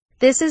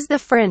This is the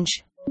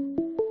Fringe.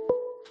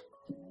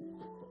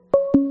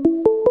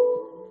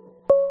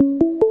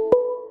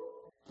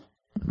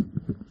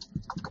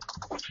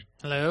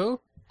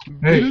 Hello?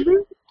 Hey.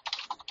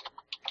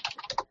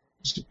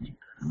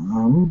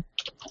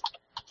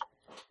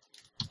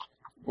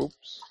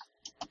 Oops.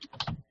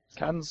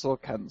 Cancel.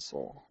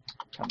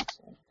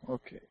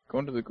 Okay, go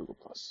into the Google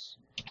Plus.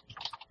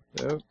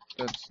 Nope,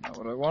 that's not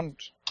what I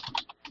want.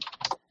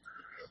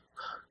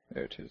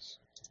 There it is.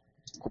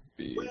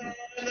 Copy.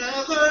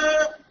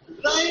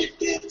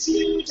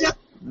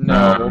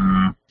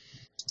 No.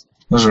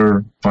 Those are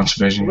a bunch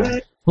of Asian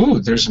guys. Ooh,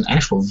 there's an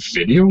actual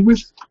video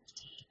with.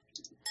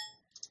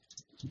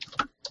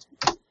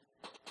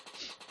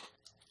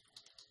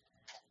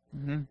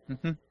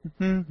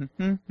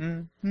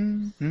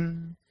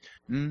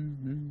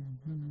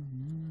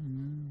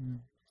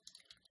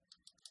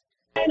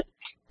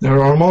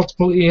 There are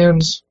multiple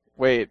Ians.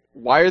 Wait,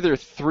 why are there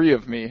 3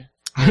 of me?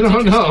 I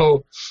don't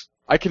know.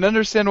 I can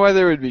understand why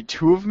there would be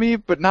 2 of me,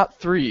 but not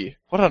 3.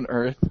 What on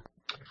earth?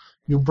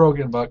 You broke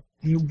it, Buck.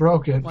 You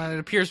broke it. Well, it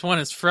appears one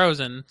is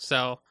frozen,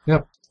 so...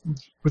 Yep.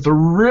 With a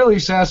really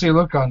sassy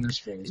look on his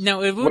face.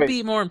 No, it would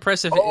be more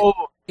impressive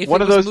if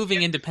one it of was those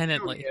moving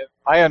independently.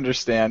 I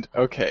understand.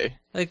 Okay.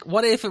 Like,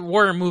 what if it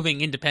were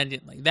moving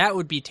independently? That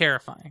would be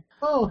terrifying.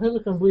 Oh, hey,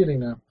 look, I'm bleeding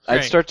now. I'd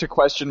Right. start to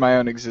question my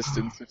own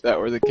existence if that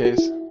were the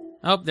case.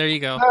 Oh, there you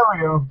go. There we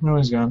go. No,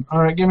 he's gone.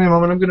 All right, give me a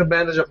moment. I'm going to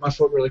bandage up my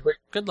foot really quick.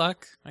 Good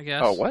luck, I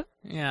guess. Oh, what?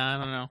 Yeah, I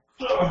don't know.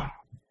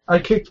 I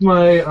kicked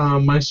my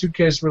my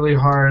suitcase really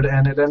hard,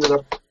 and it ended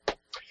up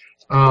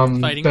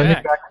Fighting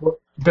back.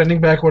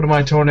 bending back one of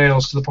my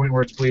toenails to the point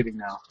where it's bleeding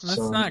now. That's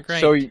so. not great.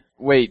 So,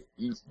 wait,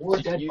 you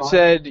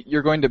said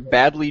you're going to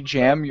badly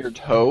jam your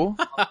toe?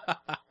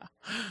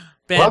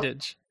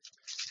 Bandage.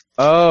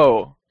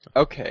 Oh,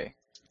 okay.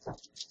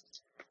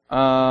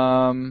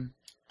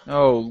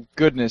 Oh,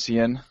 goodness,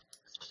 Ian.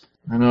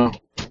 I know.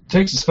 It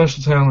takes a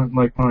special talent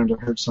like mine to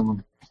hurt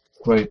someone.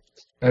 Wait,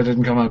 that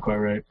didn't come out quite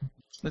right.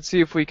 Let's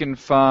see if we can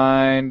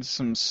find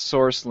some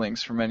source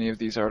links from any of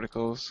these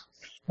articles.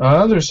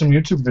 There's some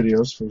YouTube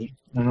videos for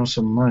I know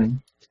some of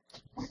mine.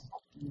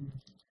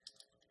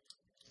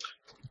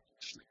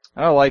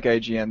 I don't like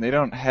IGN. They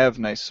don't have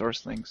nice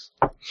source links.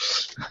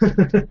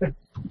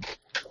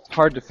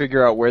 Hard to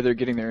figure out where they're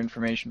getting their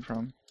information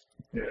from.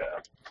 Yeah.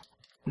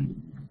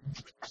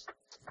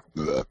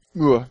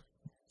 Ugh.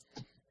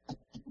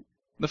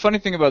 The funny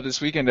thing about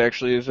this weekend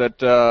actually is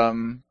that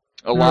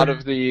a lot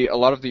of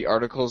the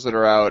articles that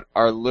are out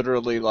are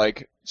literally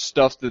like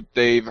stuff that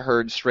they've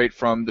heard straight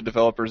from the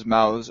developers'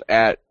 mouths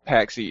at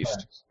PAX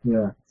East.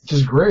 Yeah, which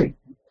is great.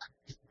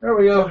 There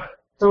we go.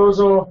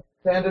 Toes all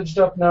bandaged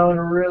up now in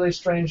a really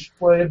strange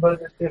way,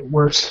 but it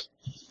works.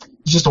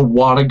 It's just a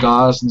wad of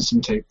gauze and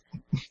some tape.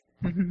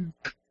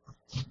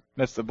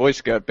 That's the Boy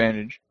Scout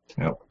bandage.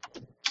 Yep.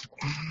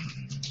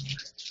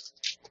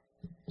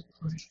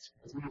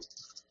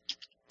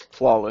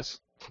 Flawless.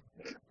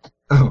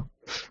 Oh,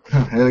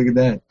 hey, look at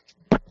that.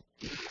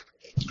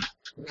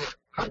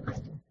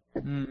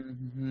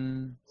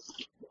 Mm-hmm.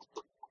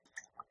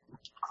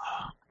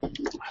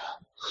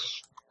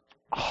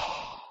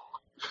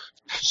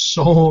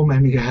 So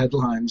many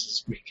headlines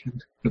this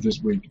weekend, or this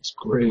week. It's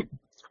great.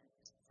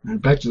 All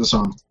right, back to the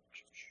song.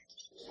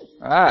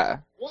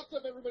 Ah. What's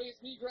up, everybody?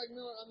 It's me, Greg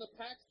Miller, on the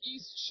PAX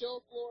East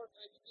show floor.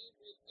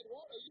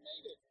 Eduardo, you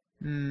made it.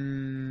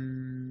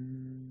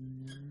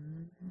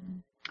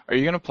 Are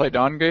you gonna play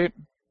Dawngate?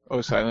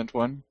 Oh, Silent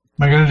One.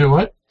 Am I gonna do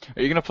what?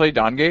 Are you gonna play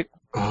Dawngate?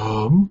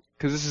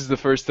 Because this is the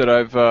first that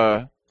I've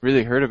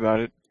really heard about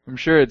it. I'm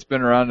sure it's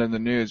been around in the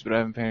news, but I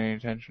haven't paid any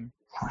attention.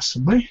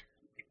 Possibly.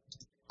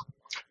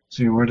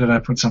 See, where did I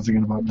put something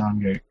in about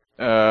Dawngate?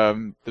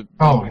 The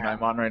one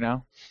I'm on right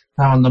now.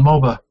 Now on the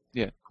MOBA.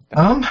 Yeah.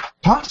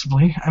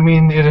 Possibly. I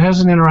mean, it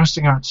has an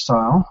interesting art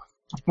style.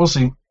 We'll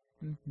see.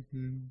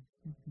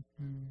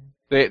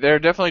 They're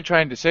definitely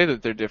trying to say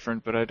that they're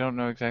different, but I don't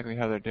know exactly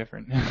how they're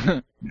different.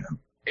 Yeah.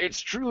 It's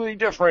truly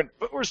different,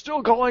 but we're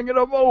still calling it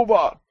a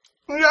MOBA.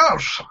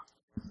 Yes.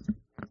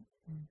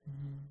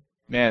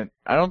 Man,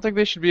 I don't think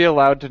they should be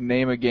allowed to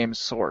name a game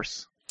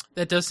Source.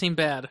 That does seem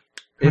bad.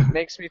 It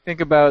makes me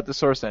think about the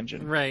Source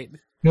engine. Right.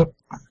 Yep.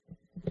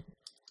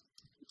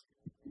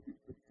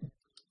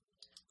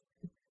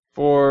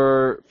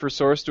 For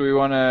Source, do we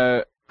want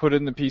to put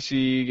in the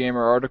PC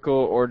Gamer article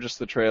or just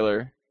the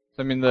trailer?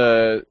 I mean,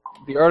 the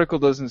article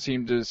doesn't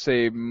seem to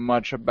say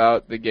much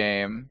about the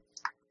game.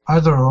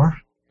 Either or.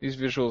 These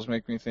visuals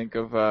make me think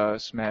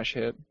of Smash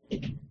Hit.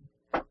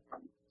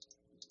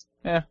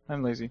 Yeah,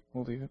 I'm lazy.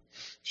 We'll leave it.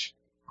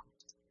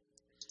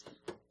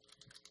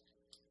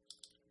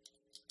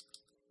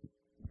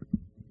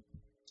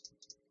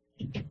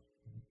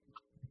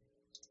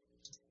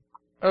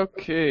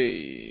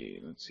 Okay,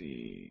 let's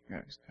see. Okay,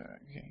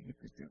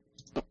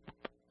 I'm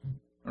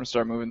gonna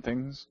start moving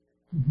things.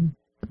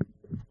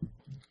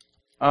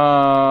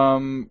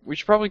 We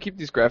should probably keep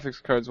these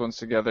graphics cards ones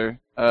together.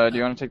 Do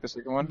you want to take the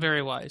second one?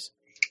 Very wise.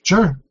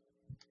 Sure.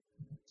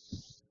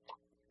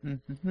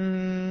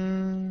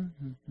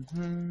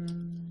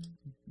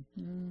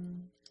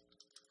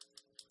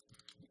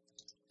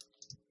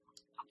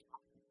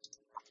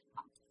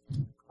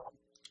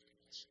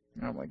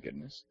 Oh my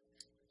goodness.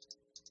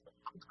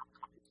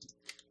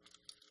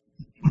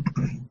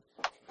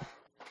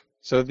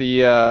 So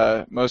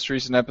the most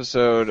recent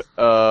episode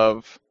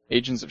of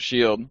Agents of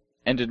S.H.I.E.L.D.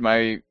 ended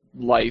my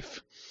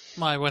life.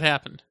 Why? What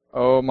happened?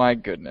 Oh my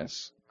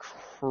goodness.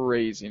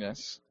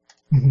 Craziness.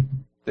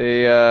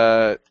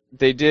 They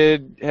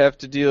did have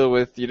to deal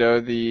with,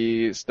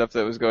 the stuff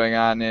that was going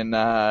on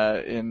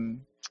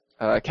in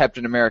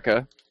Captain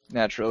America,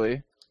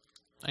 naturally.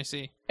 I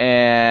see.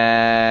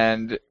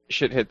 And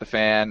shit hit the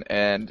fan,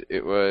 and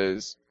it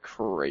was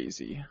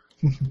crazy.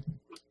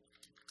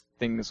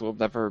 Things will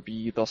never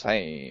be the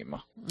same.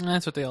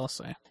 That's what they all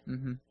say.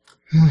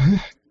 Mm-hmm.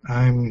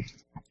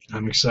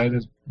 I'm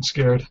excited. I'm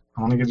scared.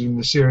 I want to get into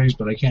the series,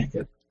 but I can't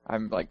get.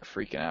 I'm like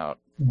freaking out.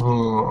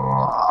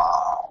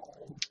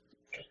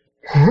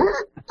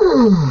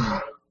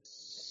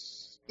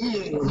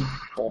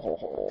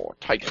 Oh,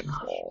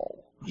 Titanfall.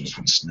 Just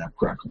want to snap,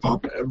 crackle,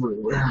 pop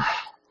everywhere.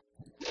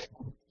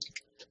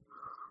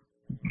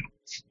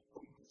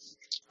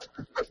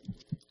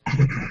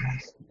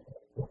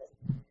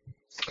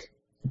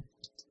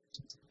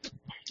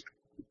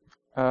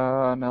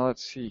 Now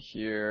let's see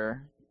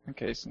here.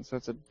 Okay, since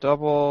that's a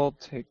double,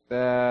 take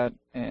that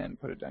and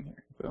put it down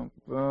here. Boom,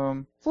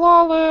 boom.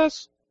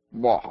 Flawless!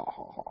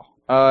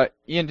 Wahahaha.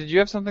 Ian, did you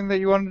have something that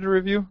you wanted to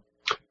review?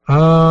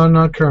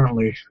 Not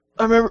currently.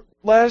 I remember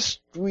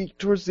last week,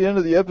 towards the end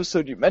of the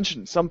episode, you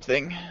mentioned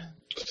something.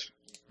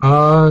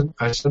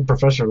 I said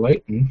Professor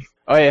Layton.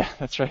 Oh yeah,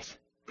 that's right.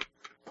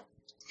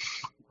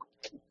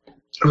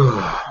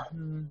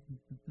 Kind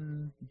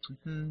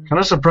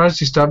of surprised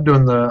he stopped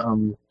doing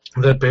the,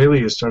 that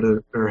Bailey has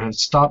started, or had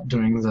stopped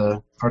doing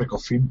the article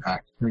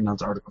feedback. I mean, not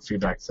the article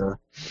feedback, the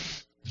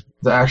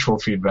actual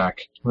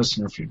feedback,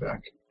 listener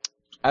feedback.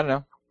 I don't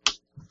know.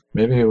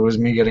 Maybe it was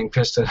me getting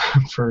pissed at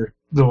him for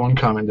the one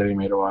comment that he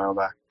made a while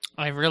back.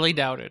 I really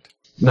doubt it.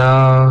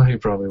 No, he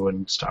probably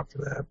wouldn't stop for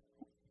that.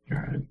 You're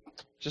right.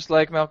 Just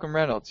like Malcolm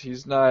Reynolds,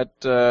 he's not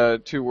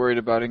too worried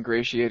about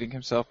ingratiating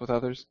himself with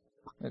others.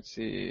 Let's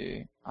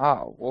see.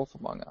 Wolf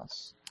Among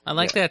Us. I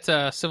like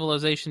that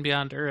Civilization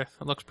Beyond Earth.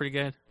 It looks pretty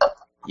good.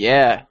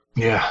 Yeah.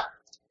 Yeah.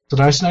 Did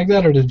I snag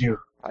that, or did you?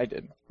 I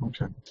did.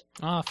 Okay.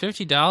 Oh,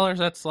 $50?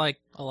 That's like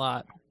a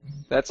lot.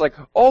 That's like,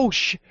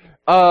 what's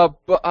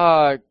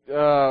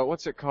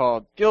it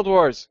called? Guild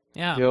Wars.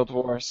 Yeah. Guild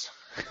Wars.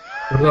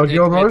 What about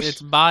Guild Wars?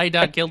 It's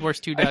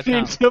buy.guildwars2.com. I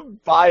need to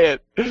buy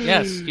it.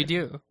 Yes, you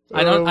do.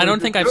 I don't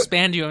think I've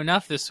spammed you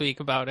enough this week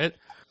about it.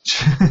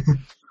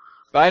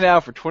 Buy now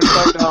for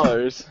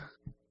 $25.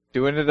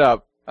 Doing it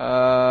up.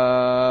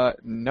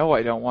 No,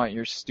 I don't want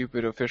your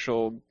stupid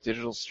official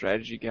digital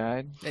strategy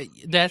guide.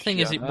 That thing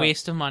is a Shut up.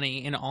 waste of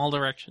money in all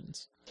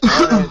directions.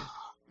 Alright.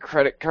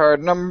 Credit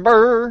card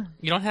number.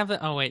 You don't have that?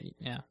 Oh, wait.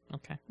 Yeah.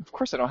 Okay. Of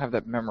course I don't have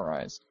that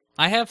memorized.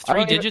 I have I 3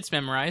 don't even- digits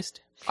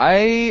memorized.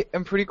 I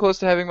am pretty close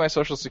to having my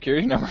social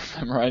security number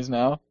memorized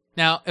now.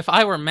 Now, if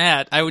I were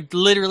Matt, I would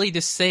literally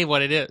just say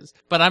what it is.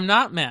 But I'm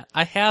not Matt.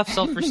 I have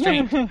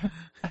self-restraint.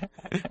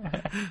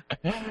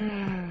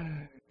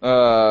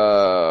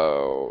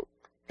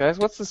 Guys,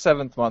 what's the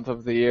 7th month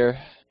of the year?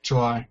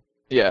 July.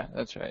 Yeah,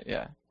 that's right,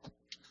 yeah.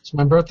 So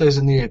my birthday's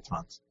in the 8th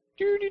month.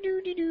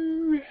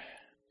 Doo-doo-doo-doo-doo.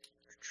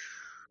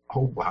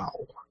 Oh, wow.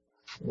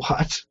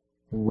 What?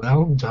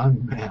 Well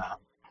done, man.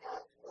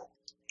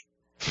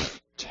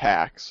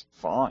 Tax.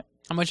 Fine.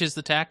 How much is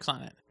the tax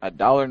on it?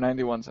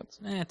 $1.91.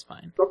 It's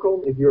fine.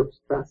 Stockholm is Europe's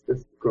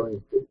fastest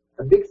growing city.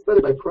 A big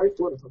study by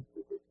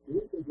PricewaterhouseCoopers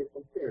recently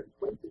compared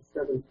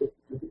 27 city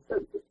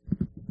centers.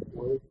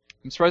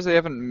 I'm surprised they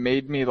haven't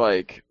made me,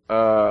 like,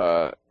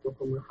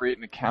 create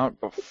an account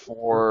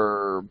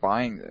before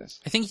buying this.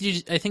 I think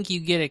you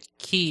get a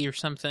key or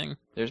something.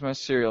 There's my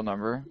serial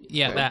number.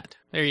 Yeah, Okay. that.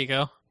 There you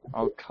go.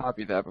 I'll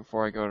copy that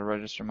before I go to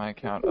register my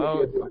account.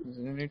 Oh, it opens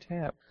in a new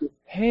tab.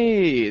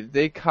 Hey,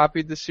 they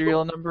copied the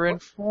serial number in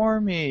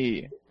for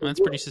me. That's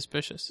pretty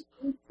suspicious.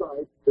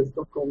 Inside the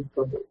Stockholm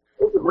suburb.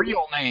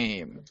 Real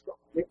name.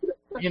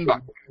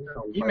 Inbox.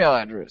 Email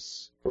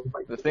address.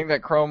 The thing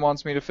that Chrome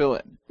wants me to fill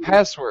in.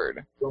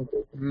 Password.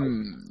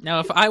 Now,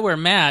 if I were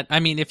Matt,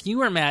 if you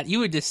were Matt, you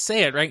would just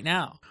say it right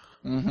now.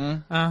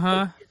 Mm-hmm.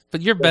 Uh-huh.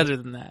 But you're better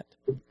than that.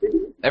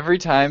 Every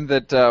time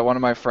that one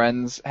of my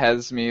friends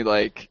has me,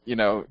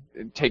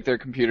 take their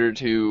computer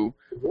to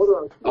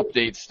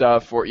update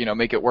stuff or,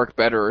 make it work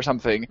better or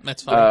something,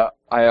 That's fine.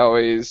 I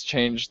always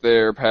change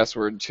their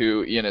password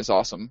to Ian is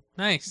awesome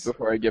Nice.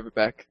 before I give it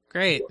back.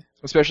 Great.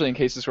 Especially in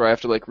cases where I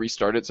have to,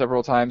 restart it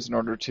several times in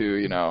order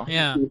to,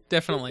 Yeah,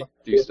 definitely.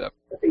 do stuff.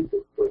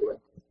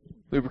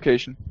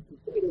 Lubrication.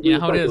 You know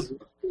how it is.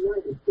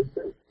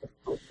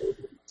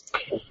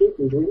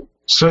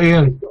 So,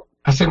 Ian,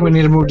 I think we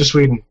need to move to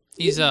Sweden.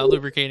 He's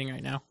lubricating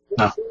right now.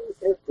 No.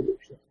 Air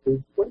pollution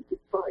in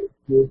 25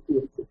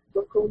 European cities.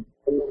 Stockholm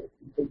alone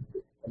is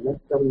 80, and that's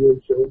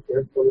WHO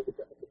air quality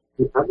standard.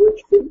 The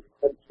average city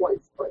had twice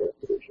higher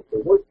pollution. The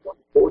worst one,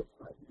 4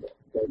 times more.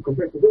 And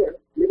compared to there,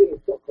 living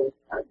in Stockholm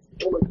adds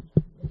almost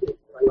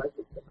I like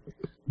it.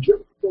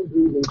 Just from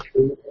breathing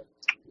clean air.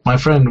 My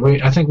friend,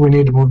 I think we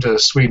need to move to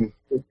Sweden.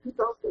 In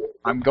 2008,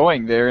 I'm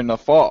going there in the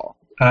fall.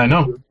 I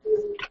know.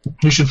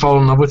 You should fall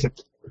in love with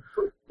it.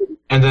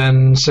 And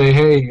then say,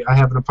 hey, I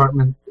have an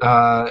apartment, hey,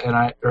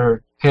 I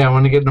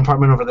want to get an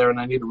apartment over there and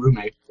I need a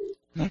roommate.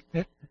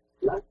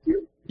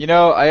 You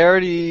know, I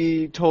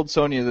already told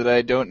Sonia that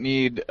I don't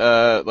need,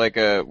 like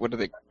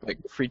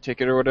free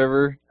ticket or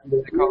whatever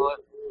they call it.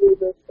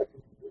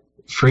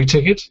 Free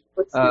ticket?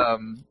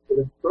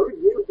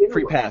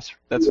 Free pass.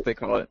 That's what they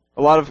call it.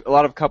 A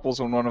lot of couples,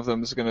 when one of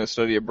them is going to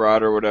study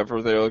abroad or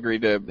whatever, they'll agree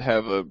to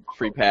have a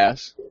free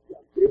pass.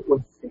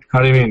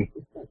 How do you mean?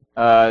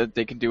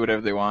 They can do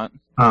whatever they want.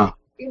 Oh.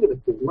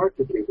 And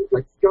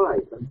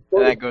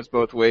that goes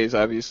both ways,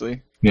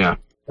 obviously. Yeah.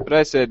 But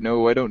I said,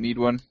 no, I don't need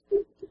one.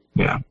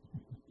 Yeah.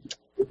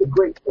 It's a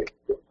great place.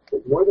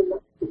 There's more than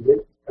enough to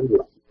live and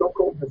love.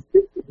 Stockholm has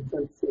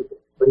 50% silver,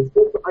 but it's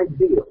also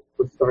ideal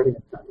for starting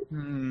a family.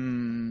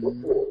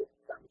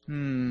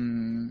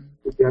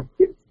 If you have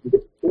kids, you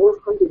get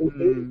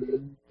 480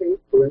 days paid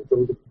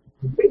parental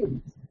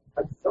babies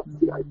at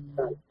subsidized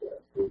childcare.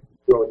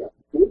 Growing up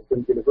schools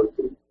and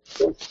universities.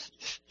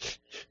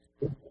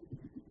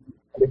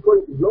 And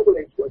according to Global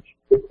Age Watch,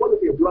 the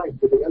quality of life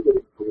for the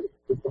elderly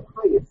is the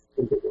highest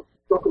in the world.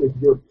 Stockholm is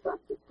Europe's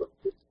fastest growing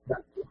city.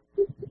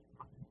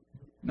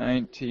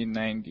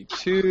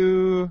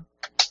 1992.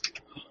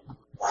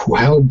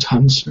 Well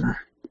done, sir.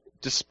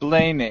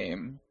 Display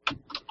name.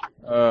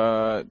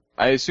 I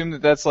assume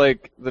that that's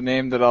like the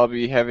name that I'll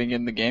be having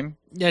in the game.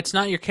 Yeah, it's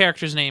not your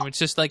character's name. It's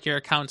just like your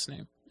account's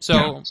name.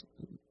 So,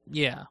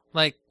 yeah,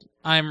 like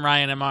I'm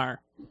Ryan MR.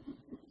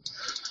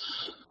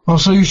 Oh,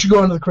 so you should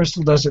go into the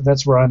Crystal Desert.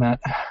 That's where I'm at.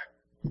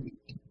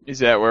 Is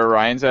that where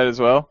Ryan's at as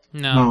well?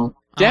 No.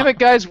 Damn it,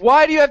 guys!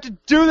 Why do you have to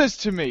do this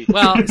to me?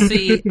 Well,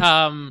 see,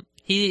 Matt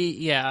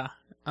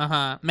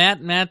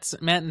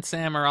and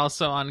Sam are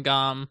also on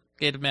GOM,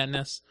 Gate of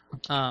Madness.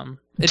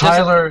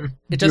 Tyler,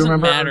 it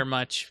doesn't matter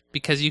much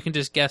because you can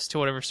just guess to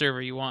whatever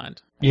server you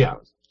want. Yeah.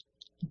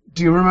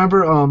 Do you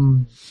remember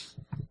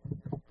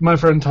my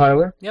friend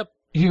Tyler? Yep.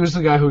 He was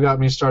the guy who got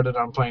me started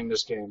on playing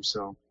this game.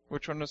 So.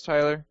 Which one was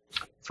Tyler?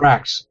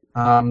 Frax.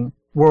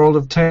 World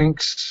of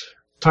Tanks.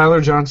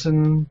 Tyler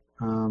Johnson.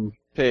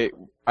 Okay,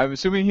 I'm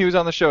assuming he was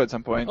on the show at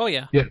some point. Oh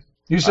yeah. Yeah.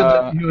 You said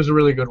that he was a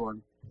really good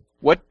one.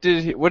 What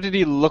did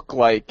he look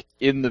like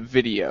in the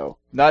video?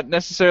 Not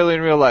necessarily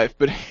in real life,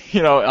 but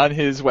on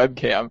his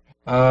webcam.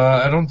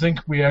 I don't think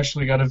we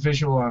actually got a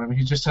visual on him.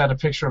 He just had a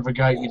picture of a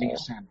guy eating a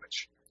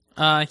sandwich.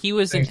 He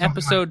was in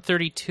episode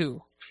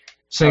 32.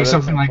 Saying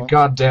something like,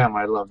 "God damn,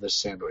 I love this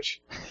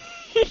sandwich."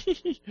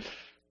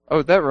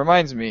 Oh, that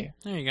reminds me.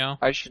 There you go.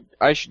 I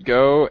should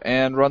go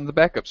and run the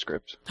backup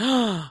script.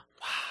 Wow.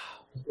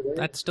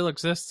 That still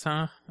exists,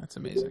 huh? That's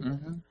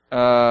amazing.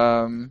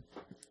 Mm-hmm.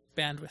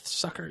 Bandwidth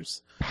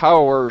suckers.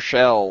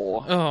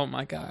 PowerShell. Oh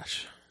my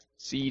gosh.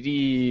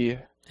 CD.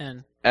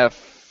 And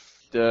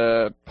F.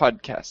 The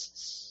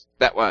podcasts.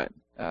 That one.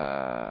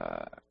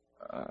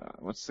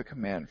 What's the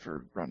command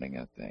for running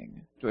a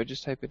thing? Do I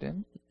just type it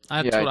in?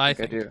 That's what I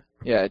think. I do.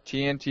 Yeah,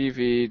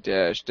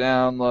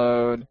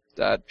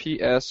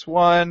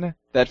 tntv-download.ps1.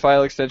 That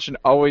file extension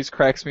always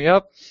cracks me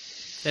up.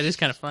 That is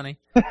kind of funny.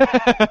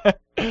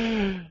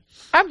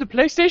 I'm the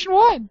PlayStation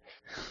 1.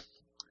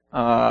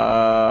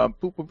 Boop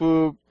boop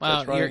boop.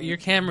 Wow, your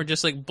camera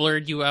just like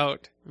blurred you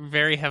out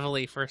very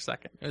heavily for a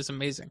second. It was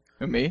amazing.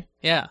 Who, me?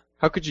 Yeah.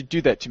 How could you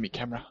do that to me,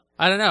 camera?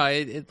 I don't know.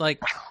 It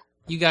like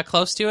you got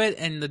close to it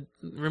and the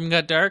room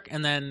got dark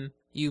and then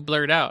you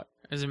blurred out.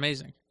 It was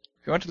amazing.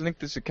 If you want to link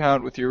this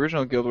account with your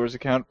original Guild Wars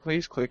account,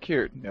 please click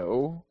here.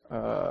 No.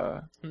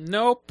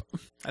 Nope.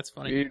 That's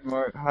funny. Read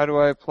more. How do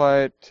I apply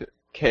it to...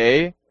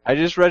 Okay. I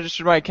just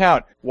registered my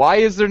account. Why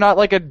is there not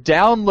like a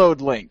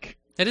download link?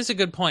 That is a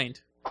good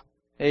point.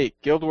 Hey,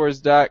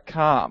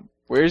 guildwars.com.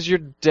 Where's your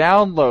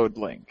download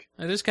link?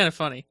 That is kind of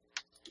funny.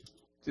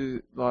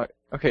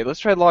 Okay, let's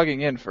try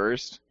logging in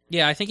first.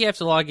 Yeah, I think you have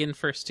to log in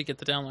first to get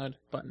the download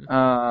button.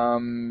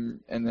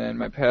 And then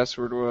my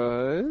password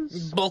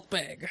was... Bulk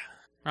bag.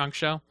 Wrong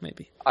show,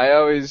 maybe. I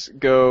always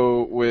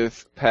go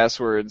with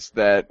passwords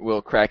that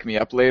will crack me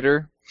up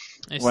later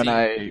when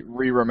I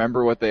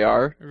re-remember what they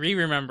are.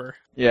 Re-remember.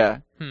 Yeah.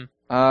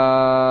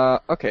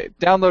 Okay,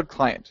 download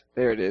client.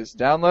 There it is.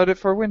 Download it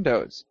for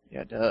Windows.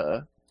 Yeah,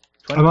 duh.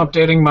 I'm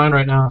updating mine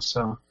right now,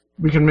 so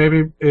we can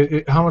maybe...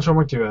 how much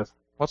homework do you have?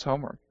 What's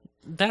homework?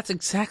 That's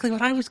exactly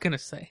what I was going to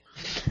say.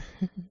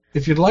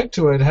 If you'd like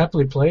to, I'd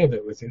happily play a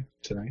bit with you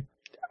tonight.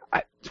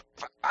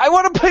 I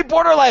want to play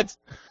Borderlands!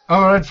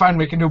 Alright, fine,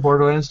 we can do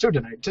Borderlands 2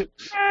 tonight, too.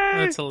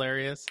 That's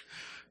hilarious.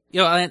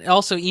 And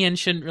also, Ian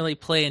shouldn't really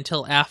play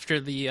until after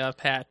the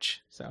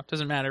patch, so it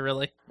doesn't matter,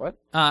 really. What?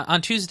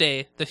 On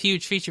Tuesday, the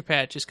huge feature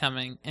patch is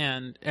coming,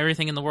 and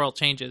everything in the world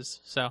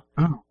changes, so...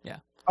 Oh. Yeah.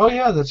 Oh,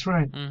 yeah, that's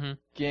right. Mm-hmm.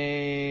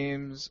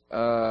 Games,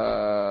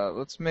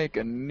 let's make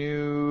a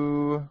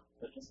new...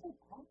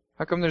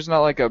 How come there's not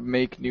like a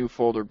make new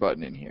folder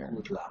button in here?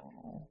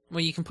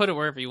 Well, you can put it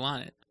wherever you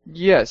want it.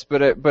 Yes,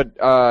 but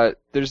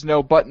there's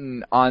no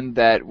button on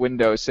that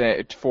window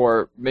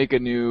for make a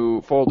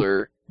new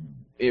folder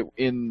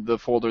in the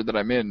folder that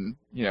I'm in,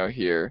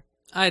 here.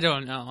 I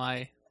don't know.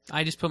 I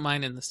just put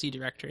mine in the C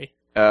directory.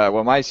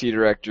 well, my C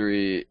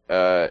directory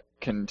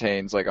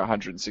contains like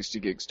 160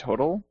 gigs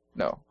total.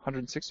 No,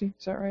 160?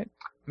 Is that right?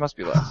 It must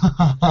be less.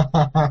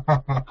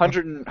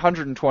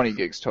 120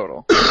 gigs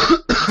total.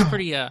 It's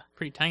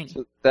pretty tiny.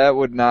 So that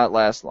would not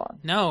last long.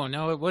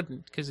 No, it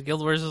wouldn't, because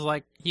Guild Wars is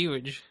like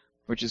huge.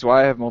 Which is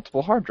why I have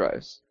multiple hard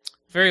drives.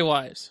 Very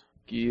wise.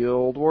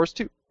 Guild Wars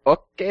 2.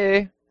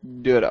 Okay,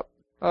 do it up.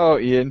 Oh,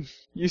 Ian,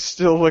 you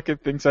still look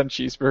at things on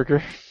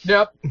Cheeseburger.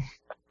 Yep.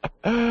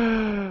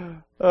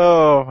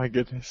 Oh my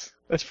goodness,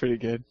 that's pretty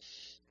good.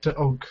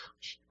 Oh,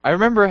 I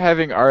remember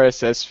having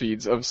RSS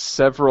feeds of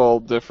several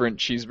different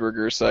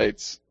cheeseburger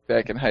sites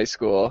back in high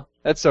school.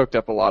 That soaked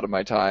up a lot of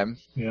my time.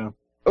 yeah.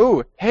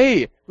 Oh,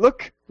 hey,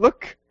 look!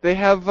 They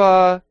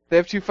have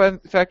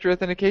two-factor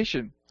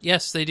authentication.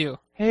 Yes, they do.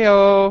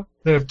 Heyo,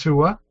 They have two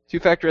what?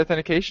 two-factor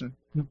authentication.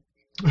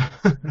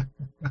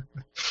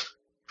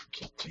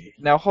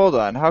 Now hold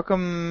on, how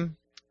come?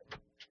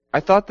 I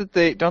thought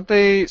that don't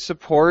they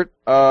support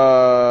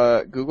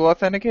Google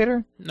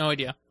Authenticator? No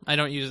idea. I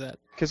don't use that.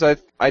 Because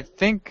I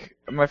think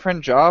my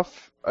friend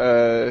Joff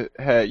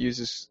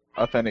uses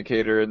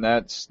Authenticator, and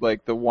that's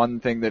like the one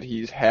thing that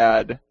he's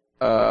had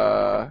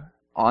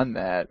on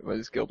that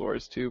was Guild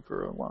Wars 2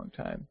 for a long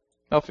time.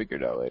 I'll figure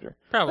it out later.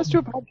 Probably. Let's do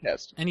a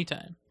podcast.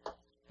 Anytime.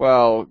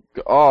 Well,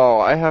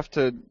 I have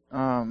to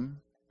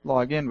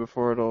log in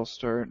before it'll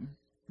start.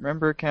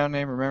 Remember account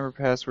name, remember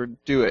password,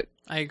 do it.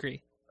 I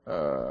agree.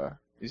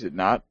 Is it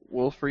not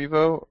Wolf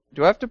Revo?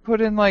 Do I have to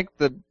put in like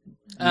the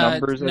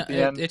numbers at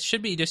the end? It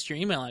should be just your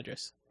email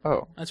address.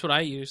 Oh. That's what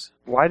I use.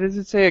 Why does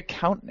it say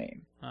account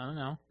name? I don't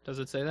know. Does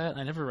it say that?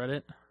 I never read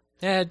it.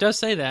 Yeah, it does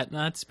say that.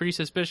 That's pretty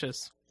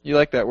suspicious. You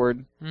like that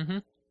word? Mm-hmm.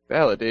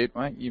 Validate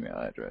my email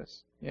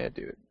address. Yeah,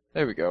 do it.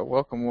 There we go.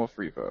 Welcome, Wolf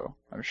Revo.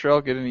 I'm sure I'll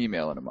get an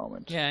email in a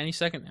moment. Yeah, any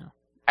second now.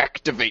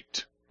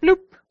 Activate. Bloop.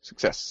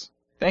 Success.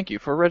 Thank you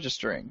for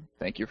registering.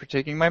 Thank you for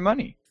taking my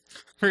money.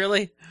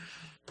 Really?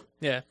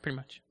 Yeah, pretty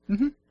much.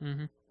 Mm-hmm.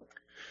 Mm-hmm.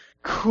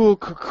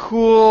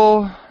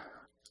 Cool.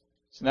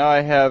 So now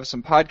I have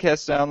some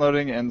podcasts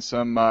downloading and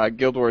some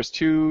Guild Wars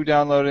 2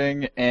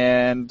 downloading,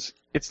 and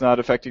it's not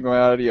affecting my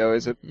audio,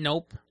 is it?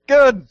 Nope.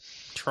 Good!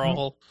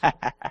 Troll.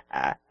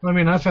 I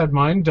mean, I've had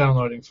mine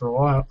downloading for a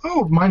while.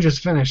 Oh, mine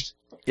just finished.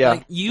 Yeah.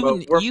 Like,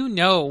 you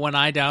know when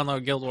I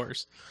download Guild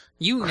Wars.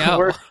 You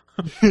know.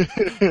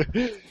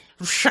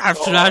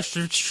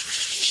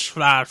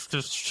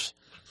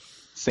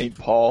 St.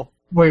 Paul.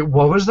 Wait,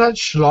 what was that?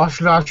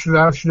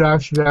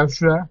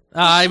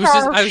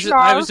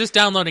 I was just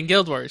downloading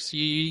Guild Wars.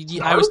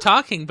 I was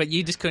talking, but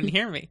you just couldn't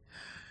hear me.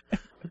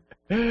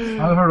 I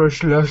heard a .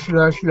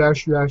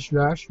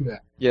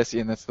 Yes,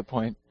 Ian, that's the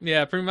point.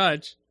 Yeah, pretty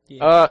much.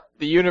 Yeah.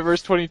 The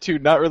Universe 22,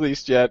 not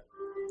released yet.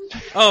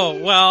 Oh,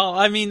 well,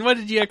 I mean, what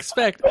did you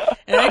expect?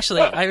 And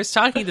actually, I was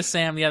talking to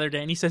Sam the other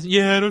day, and he says,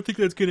 yeah, I don't think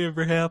that's gonna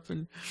ever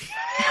happen.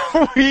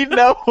 We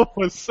know it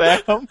was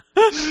Sam.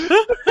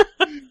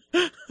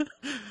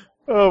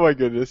 Oh my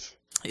goodness.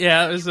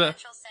 Yeah, it was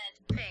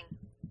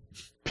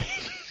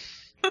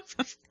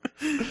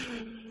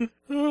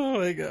Oh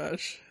my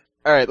gosh.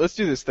 Alright, let's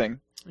do this thing.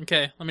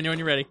 Okay, let me know when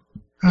you're ready.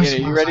 Ian,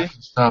 are you ready?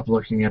 Stop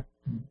looking at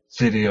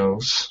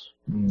videos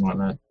and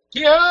whatnot.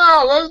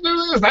 Yeah, let's do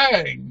this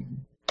thing.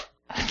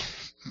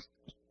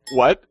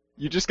 What?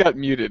 You just got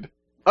muted.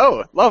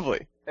 Oh,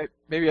 lovely. Hey,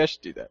 maybe I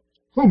should do that.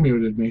 Who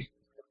muted me?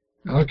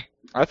 Okay.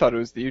 I thought it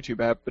was the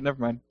YouTube app, but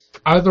never mind.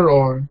 Either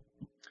or.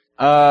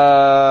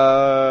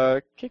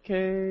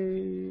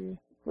 KK.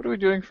 What are we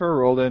doing for a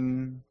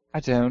roll-in? I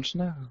don't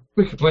know.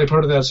 We could play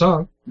part of that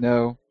song.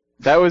 No.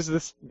 That was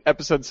this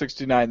episode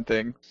 69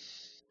 thing.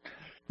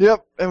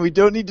 Yep, and we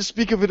don't need to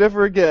speak of it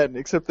ever again,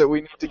 except that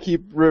we need to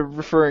keep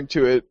referring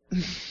to it,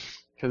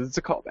 because it's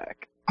a callback.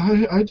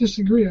 I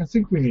disagree. I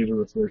think we need to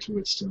refer to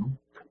it still.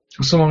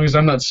 So long as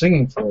I'm not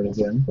singing for it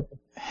again.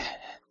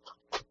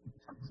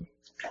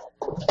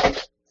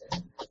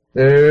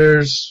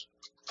 There's...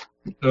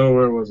 Oh,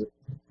 where was it?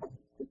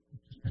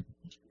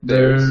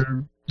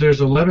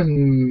 There's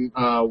 11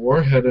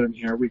 Warhead in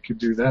here. We could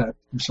do that.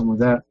 Or some of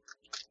that.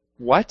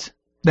 What?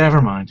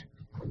 Never mind.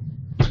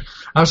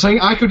 I was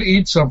saying I could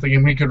eat something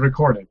and we could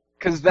record it.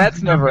 Because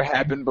that's never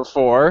happened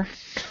before.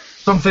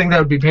 Something that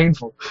would be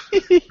painful.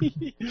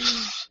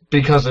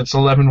 Because it's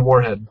 11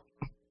 Warhead.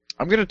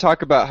 I'm going to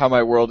talk about how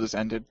my world has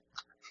ended.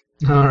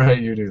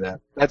 Alright, you do that.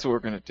 That's what we're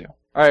going to do.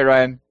 Alright,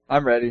 Ryan.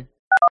 I'm ready.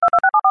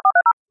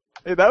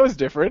 Hey, that was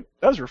different.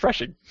 That was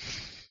refreshing.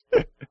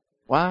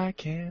 Why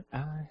can't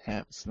I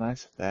have a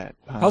slice of that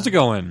pie? How's it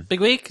going? Big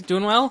week?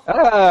 Doing well?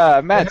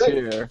 Ah, Matt's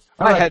here.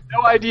 I had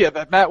no idea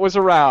that Matt was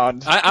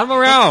around. I'm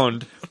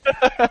around.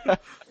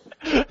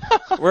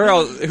 Where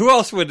else? Who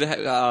else would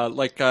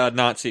like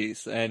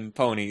Nazis and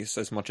ponies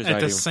as much as I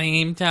At do? the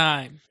same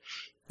time.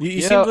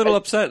 You seemed a little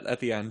upset at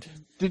the end.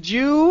 Did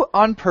you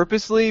on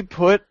purposely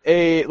put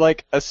a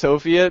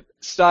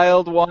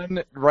Soviet-styled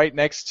one right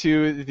next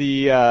to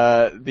the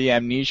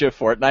Amnesia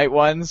Fortnite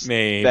ones?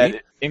 Maybe.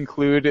 That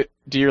include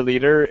Dear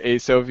Leader, a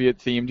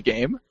Soviet-themed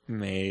game?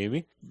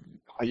 Maybe.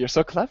 Oh, you're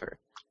so clever.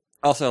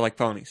 Also, I like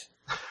ponies.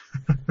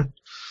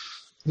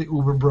 The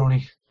Uber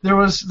Brony. There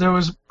was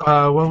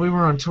when we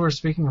were on tour.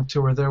 Speaking of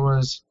tour, there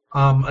was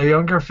a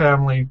younger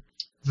family.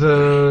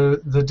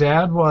 The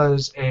dad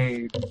was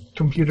a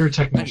computer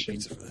technician,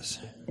 Pizza for this.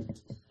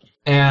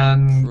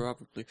 and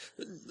Probably.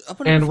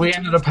 we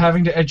ended up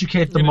having to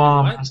educate the You're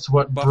gonna mom do what? as to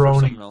what Buff or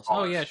browning. something else.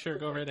 Oh yeah, sure,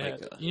 go right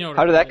ahead. Like, You know what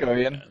How did that I'm go, doing.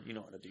 Ian? Yeah, you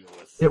know how to deal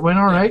with. It went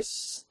all right.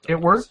 Yes. It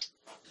worked.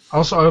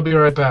 Also, I'll be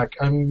right back.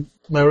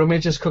 My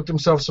roommate just cooked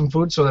himself some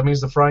food, so that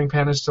means the frying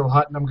pan is still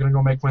hot, and I'm gonna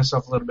go make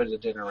myself a little bit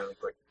of dinner really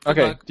quick.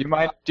 Okay. luck.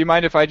 Do you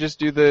mind if I just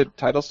do the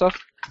title stuff?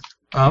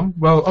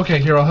 Well, okay,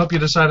 here, I'll help you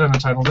decide on a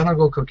title, then I'll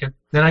go cook it.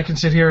 Then I can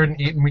sit here and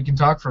eat, and we can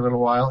talk for a little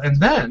while, and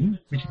then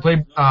we can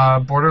play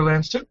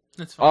Borderlands 2.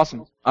 That's fine.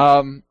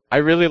 Awesome. I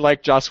really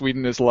like Joss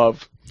Whedon as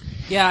Love.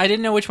 Yeah, I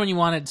didn't know which one you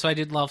wanted, so I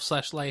did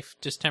Love/Life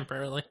just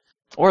temporarily.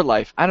 Or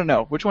Life. I don't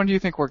know. Which one do you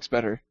think works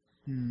better?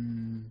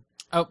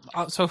 Oh,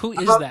 so who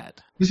is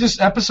that? This is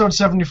episode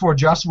 74,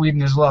 Joss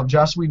Whedon is Love,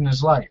 Joss Whedon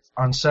is Life,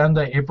 on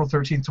Sunday, April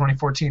 13th,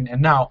 2014.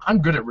 And now, I'm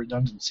good at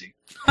redundancy.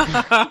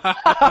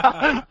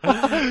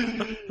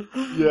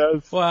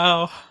 Yes.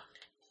 Wow.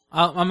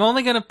 I'm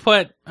only gonna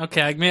put.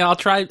 Okay, maybe I'll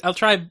try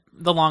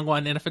the long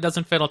one, and if it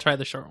doesn't fit, I'll try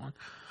the short one.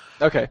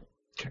 Okay.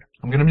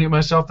 I'm gonna mute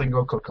myself, then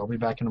go cook. I'll be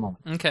back in a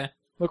moment. Okay,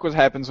 Look what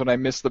happens when I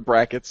miss the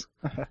brackets.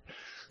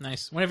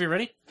 nice. Whenever you're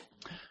ready.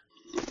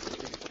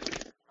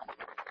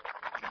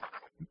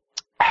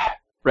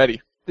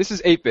 Ready. This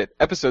is 8-Bit,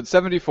 episode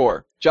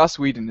 74. Joss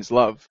Whedon is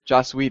Love.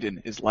 Joss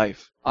Whedon is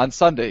Life. On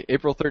Sunday,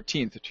 April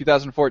 13th,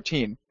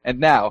 2014. And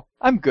now,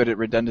 I'm good at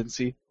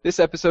redundancy. This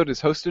episode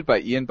is hosted by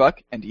Ian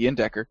Buck and Ian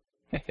Decker.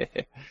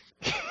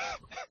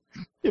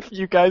 If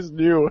you guys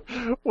knew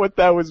what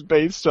that was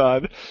based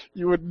on,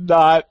 you would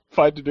not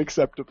find it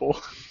acceptable.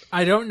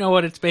 I don't know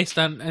what it's based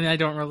on, and I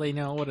don't really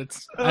know what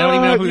it's. I don't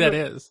even know who that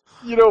is.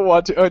 You don't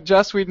want to.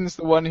 Joss Whedon's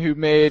the one who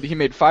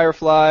made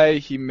Firefly.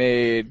 He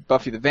made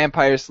Buffy the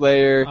Vampire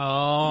Slayer.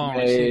 Oh,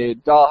 He I see.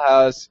 made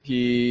Dollhouse.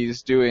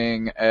 He's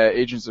doing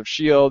Agents of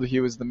S.H.I.E.L.D.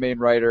 He was the main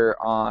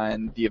writer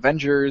on The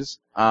Avengers.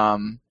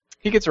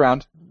 He gets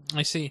around.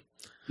 I see.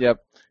 Yep.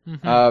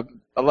 Mhm.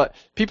 A lot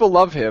people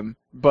love him,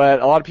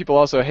 but a lot of people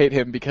also hate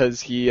him because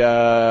he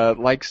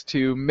likes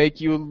to make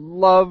you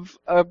love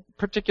a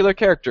particular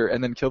character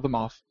and then kill them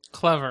off.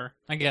 Clever,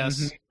 I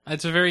guess.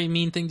 That's a very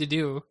mean thing to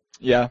do.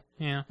 Yeah.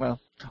 Yeah.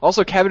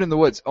 Also, Cabin in the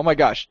Woods. Oh my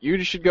gosh,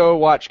 you should go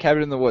watch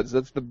Cabin in the Woods.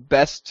 That's the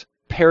best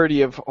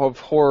parody of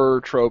horror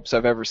tropes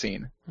I've ever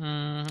seen.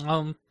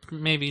 I'll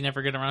maybe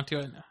never get around to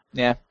it.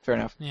 Yeah, fair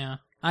enough. Yeah.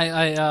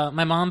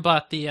 My mom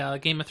bought the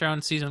Game of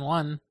Thrones season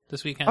 1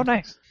 this weekend. Oh,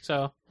 nice.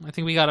 So I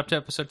think we got up to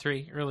episode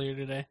 3 earlier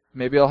today.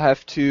 Maybe I'll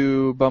have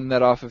to bum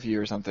that off of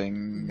you or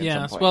something. At some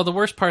Yes. point. Well, the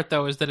worst part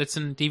though is that it's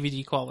in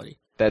DVD quality.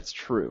 That's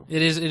true.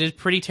 It is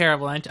pretty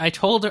terrible. I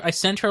told her, I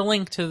sent her a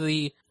link to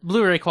the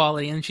Blu-ray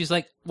quality, and she's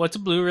like, "What's a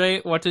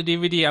Blu-ray? What's a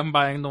DVD? I'm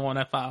buying the one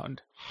I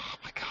found." Oh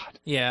my god.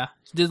 Yeah.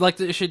 She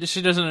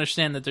doesn't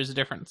understand that there's a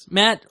difference.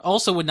 Matt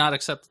also would not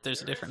accept that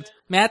there's a difference.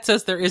 Matt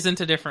says there isn't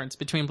a difference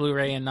between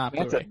Blu-ray and not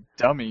That's a Blu-ray.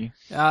 dummy.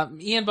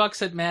 Ian Buck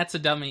said Matt's a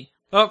dummy.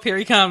 Oh, here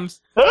he comes.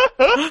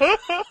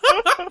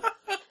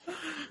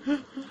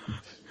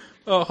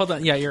 Oh, hold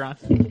on. Yeah, you're on.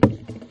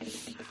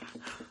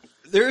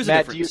 There is a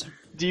Matt, difference.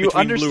 do you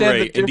between understand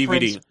Blu-ray the and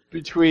difference DVD.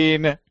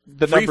 between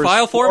the Free numbers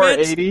file formats?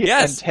 480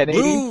 Yes. and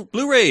 1080?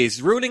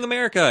 Blu-rays ruining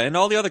America and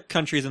all the other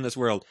countries in this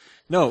world.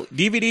 No,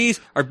 DVDs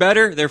are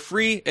better. They're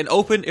free and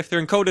open if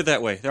they're encoded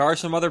that way. There are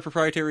some other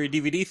proprietary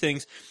DVD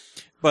things,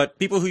 but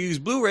people who use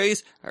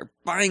Blu-rays are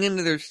buying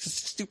into their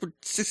stupid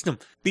system.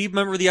 Be a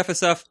member of the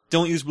FSF.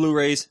 Don't use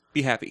Blu-rays.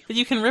 Be happy. But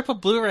you can rip a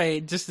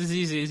Blu-ray just as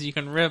easy as you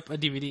can rip a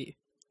DVD.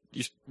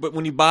 But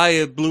when you buy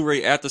a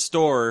Blu-ray at the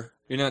store,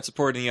 you're not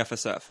supporting the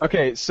FSF.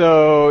 Okay,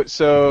 so Is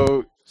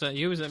that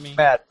you? Is that me?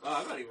 Matt,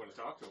 I'm not even going to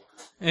talk to him.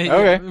 Hey,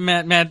 Okay.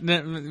 Matt,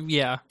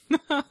 yeah.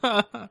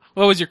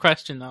 What was your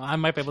question, though? I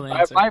might be able to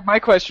answer. my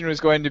question was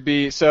going to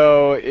be,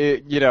 so,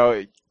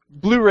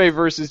 Blu-ray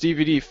versus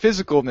DVD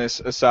physicalness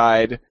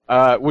aside,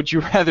 would you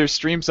rather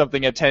stream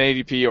something at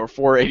 1080p or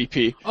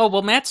 480p? Oh,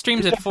 well, Matt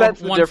streams at Because that's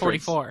the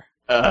 144.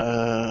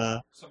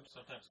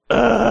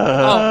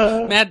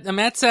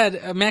 Matt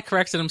said, Matt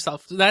corrected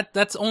himself.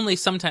 That's only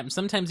sometimes.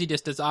 Sometimes he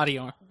just does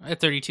audio at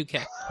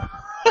 32K.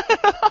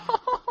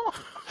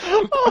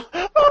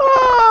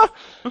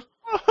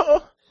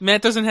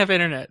 Matt doesn't have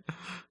internet.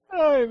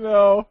 I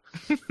know.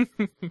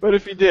 But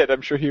if he did,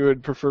 I'm sure he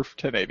would prefer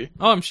 1080.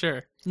 Oh, I'm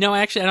sure. No,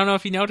 actually, I don't know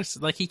if he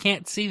noticed. Like, he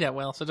can't see that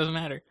well, so it doesn't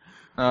matter.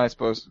 I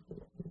suppose.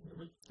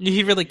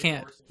 He really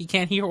can't. He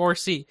can't hear or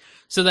see.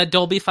 So that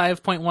Dolby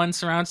 5.1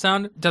 surround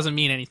sound doesn't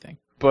mean anything.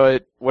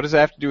 But what does that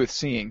have to do with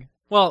seeing?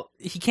 Well,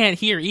 he can't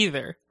hear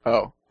either.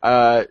 Oh.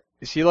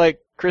 Is he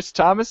like Chris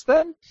Thomas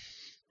then?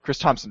 Chris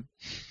Thompson.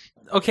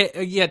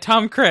 Okay, yeah,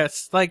 Tom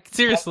Chris. Like,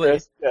 seriously.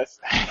 Chris, yes.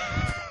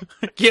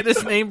 Get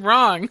his name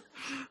wrong.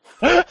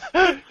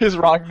 His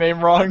wrong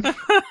name wrong.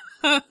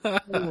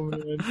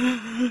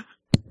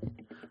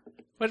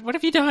 What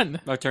have you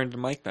done? I turned the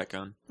mic back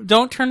on.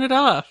 Don't turn it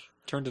off.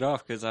 Turned it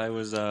off because I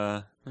was,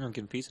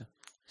 getting pizza.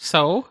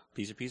 So?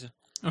 Pizza.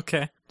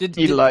 Okay.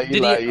 Eli, he-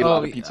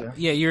 Eli pizza.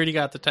 Yeah, you already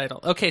got the title.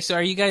 Okay, so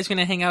are you guys going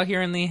to hang out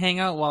here in the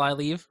hangout while I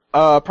leave?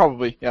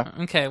 Probably, yeah.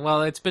 Okay,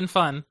 well, it's been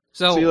fun.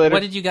 So, See you later.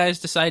 what did you guys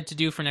decide to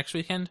do for next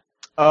weekend?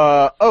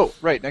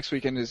 Right, next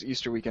weekend is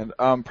Easter weekend.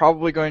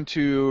 Probably going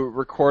to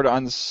record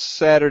on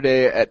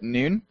Saturday at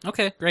noon.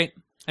 Okay, great.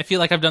 I feel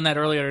like I've done that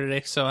earlier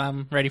today, so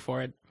I'm ready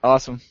for it.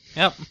 Awesome.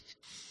 Yep.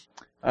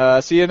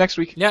 See you next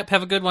week. Yep,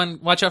 have a good one.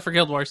 Watch out for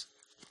Guild Wars.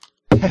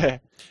 Hey,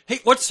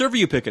 what server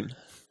you picking?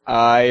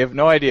 I have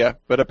no idea,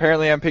 but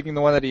apparently I'm picking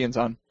the one that Ian's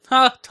on.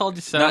 Ha, told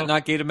you so.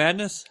 Not Gate of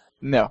Madness?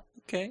 No.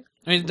 Okay.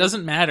 I mean, it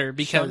doesn't matter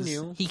because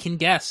Shun you. he can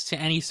guess to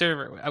any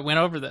server. I went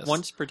over this.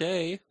 Once per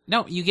day.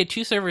 No, you get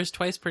 2 servers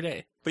twice per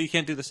day. But you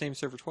can't do the same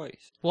server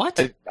twice. What?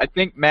 I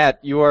think, Matt,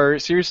 you are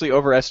seriously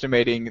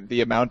overestimating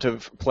the amount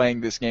of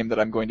playing this game that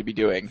I'm going to be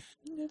doing.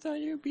 I thought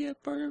you'd be a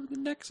part of the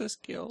Nexus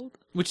Guild.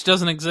 Which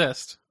doesn't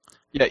exist.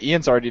 Yeah,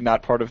 Ian's already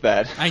not part of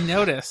that. I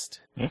noticed.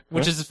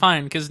 Which is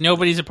fine, because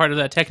nobody's a part of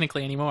that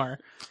technically anymore.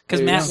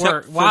 Because Matt Except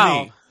worked. for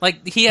Wow. me.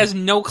 Like, he has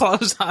no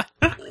clothes on.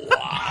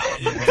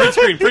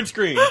 Print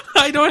screen.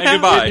 I don't And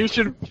have goodbye.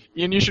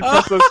 Ian, you should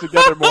press those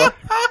together more.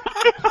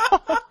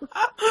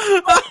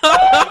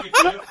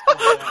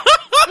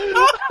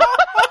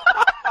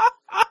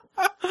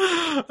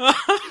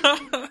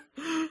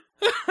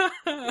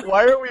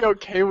 Why are we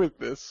okay with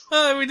this?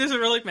 I mean, does it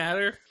really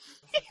matter?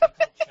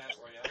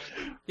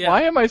 Yeah.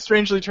 Why am I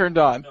strangely turned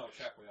on? No,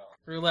 chat royale.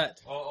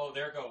 Roulette. Oh,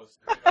 there it goes.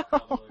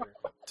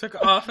 Took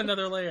off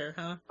another layer,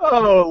 huh?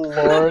 Oh,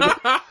 Lord.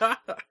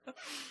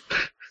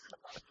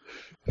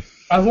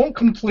 I won't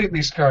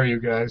completely scar you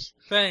guys.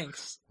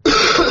 Thanks.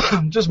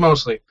 Just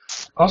mostly.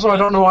 Also, I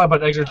don't know why,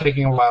 but eggs are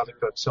taking a while to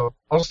cook, so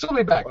I'll still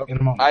be back in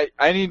a moment.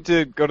 I need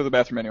to go to the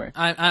bathroom anyway.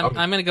 I'm Okay.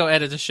 gonna go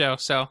edit the show,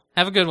 so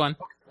have a good one.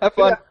 Have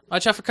fun.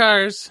 Watch out for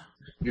cars.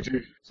 You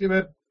too. See you,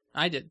 man.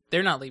 I did.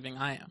 They're not leaving.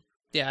 I am.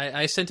 Yeah,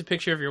 I sent a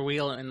picture of your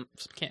wheel and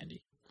some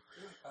candy.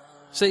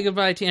 Say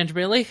goodbye to Andrew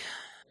Bailey.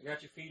 I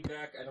got your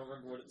feedback. I don't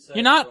remember what it said.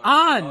 You're not so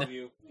I on. love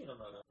you. You don't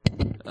know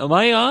that. Am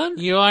I on?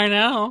 You are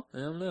now. I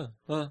don't know.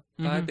 Well,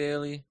 bye, Mhm.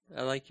 Bailey.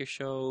 I like your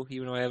show,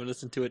 even though I haven't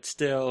listened to it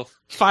still.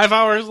 5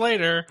 hours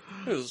later.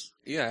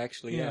 Yeah,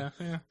 actually, yeah.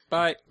 Yeah.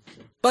 Bye.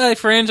 Bye,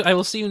 Fringe. I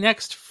will see you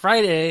next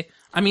Friday.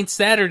 I mean I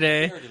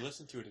Saturday. already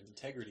listened to it in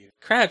integrity.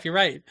 Crap, you're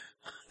right.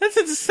 That's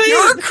insane.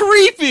 You're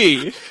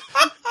creepy!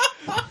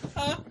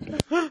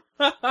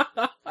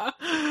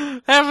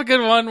 Have a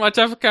good one. Watch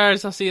out for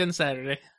cars. I'll see you on Saturday.